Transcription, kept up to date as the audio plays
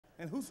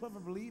And whosoever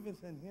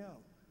believeth in him,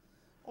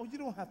 oh, you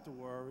don't have to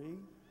worry.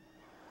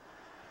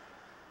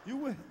 You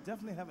will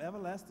definitely have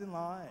everlasting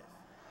life.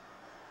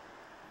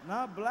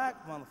 Not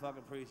black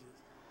motherfucking preachers.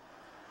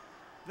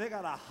 They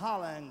gotta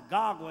holler and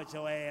goggle at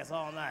your ass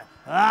all night.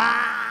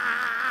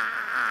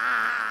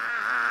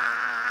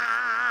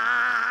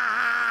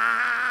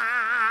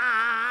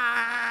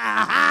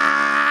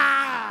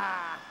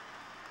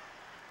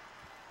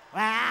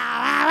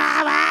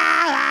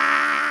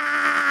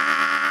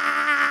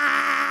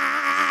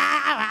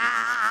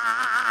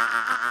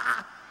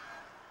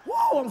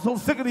 Whoa, I'm so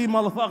sick of these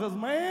motherfuckers,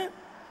 man.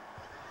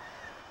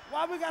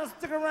 Why we gotta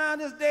stick around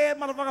this dead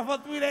motherfucker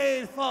for 3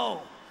 days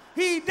for?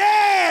 He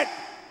dead!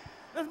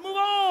 Let's move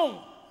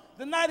on.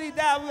 The night he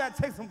died, we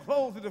gotta take some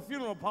clothes to the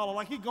funeral parlor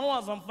like he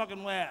going some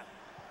fucking where.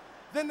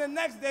 Then the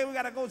next day, we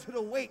gotta go to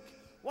the wake.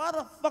 Why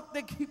the fuck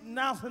they keep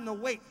announcing the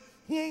wake?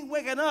 He ain't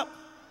waking up.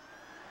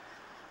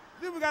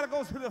 Then we gotta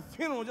go to the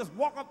funeral, just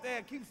walk up there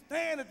and keep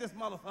staring at this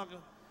motherfucker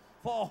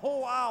for a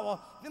whole hour.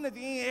 Then at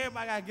the end,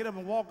 everybody gotta get up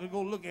and walk and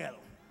go look at him.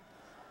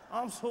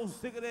 I'm so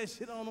sick of that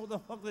shit, I don't know what the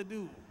fuck to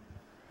do.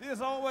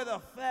 There's always a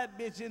fat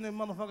bitch in the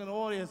motherfucking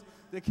audience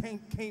that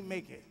can't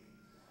make it.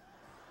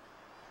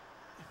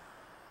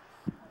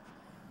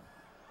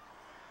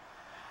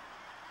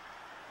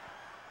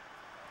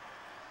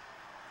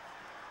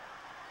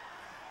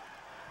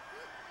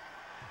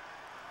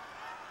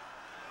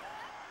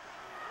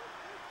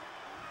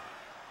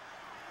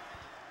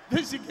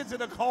 Then she gets in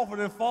the coffin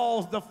and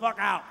falls the fuck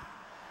out.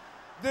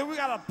 Then we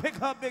gotta pick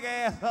her big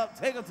ass up,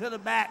 take her to the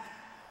back.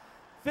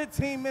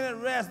 15-minute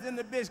rest, then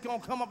the bitch gonna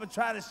come up and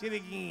try the shit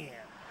again.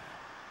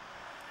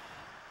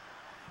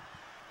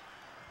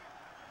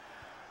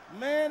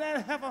 Man,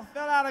 that heifer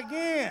fell out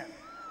again.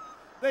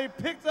 They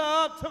picked her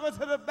up, took her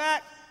to the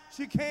back.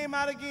 She came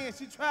out again.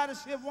 She tried the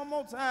shit one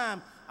more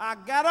time. I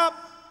got up.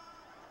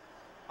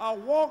 I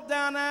walked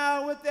down the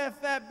aisle with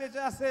that fat bitch.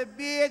 I said,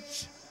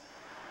 bitch,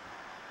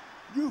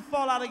 you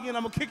fall out again,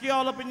 I'm gonna kick you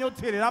all up in your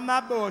titties. I'm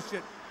not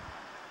bullshit.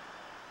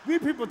 We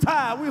people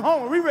tired, we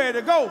hungry, we ready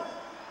to go.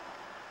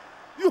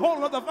 You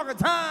holding up the fucking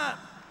time.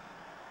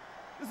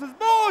 This is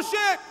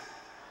bullshit.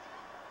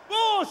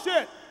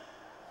 Bullshit.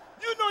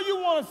 You know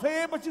you want to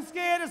say it, but you're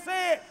scared to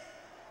say it.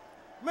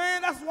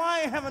 Man, that's why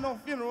I ain't having no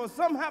funeral. If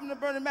something happened to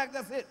Bernie Mac,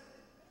 that's it.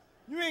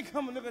 You ain't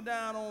coming looking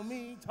down on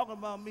me, talking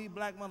about me,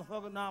 black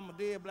motherfucker. Nah, I'm a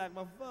dead black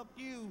motherfucker. Fuck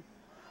you.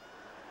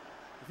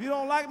 If you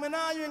don't like me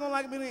now, you ain't gonna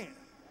like me then.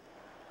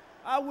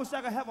 I wish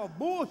I could have a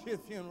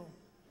bullshit funeral.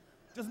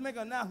 Just make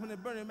an announcement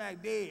that Bernie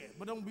Mac dead,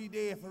 but don't be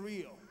dead for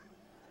real.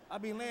 I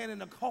be laying in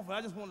the coffin.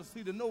 I just want to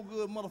see the no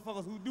good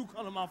motherfuckers who do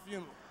come to my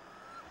funeral.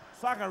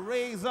 So I can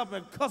raise up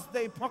and cuss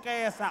they punk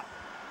ass out.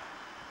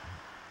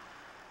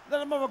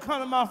 Let a motherfucker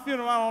come to my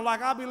funeral I don't like.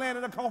 I'll be laying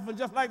in the coffin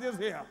just like this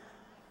here.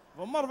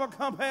 If a motherfucker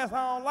come past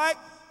I don't like,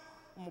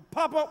 I'm gonna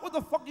pop up. What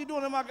the fuck you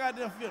doing in my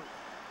goddamn funeral?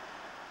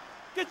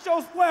 Get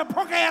your square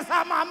punk ass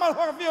out my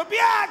motherfucking funeral,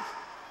 bitch!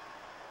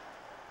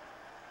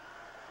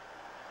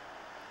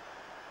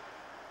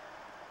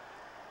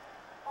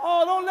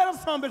 Oh, don't let a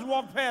son bitch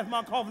walk past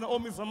my coffin and owe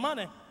me some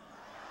money.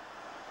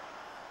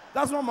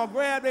 That's when I'm gonna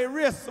grab their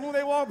wrists soon as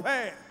they walk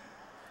past.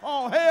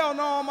 Oh, hell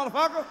no,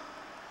 motherfucker.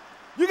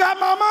 You got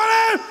my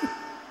money?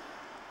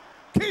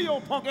 Kill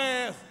your punk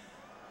ass.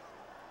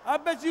 I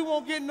bet you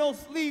won't get no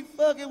sleep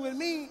fucking with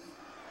me.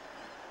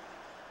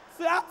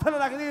 See, I'll tell it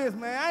like it is,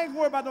 man. I ain't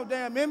worried about no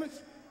damn image.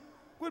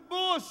 Quit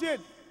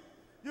bullshitting.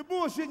 You're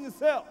bullshitting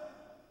yourself.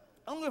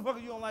 I don't give a fuck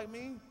if you don't like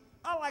me.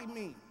 I like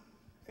me.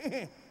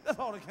 That's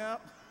all that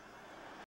counts.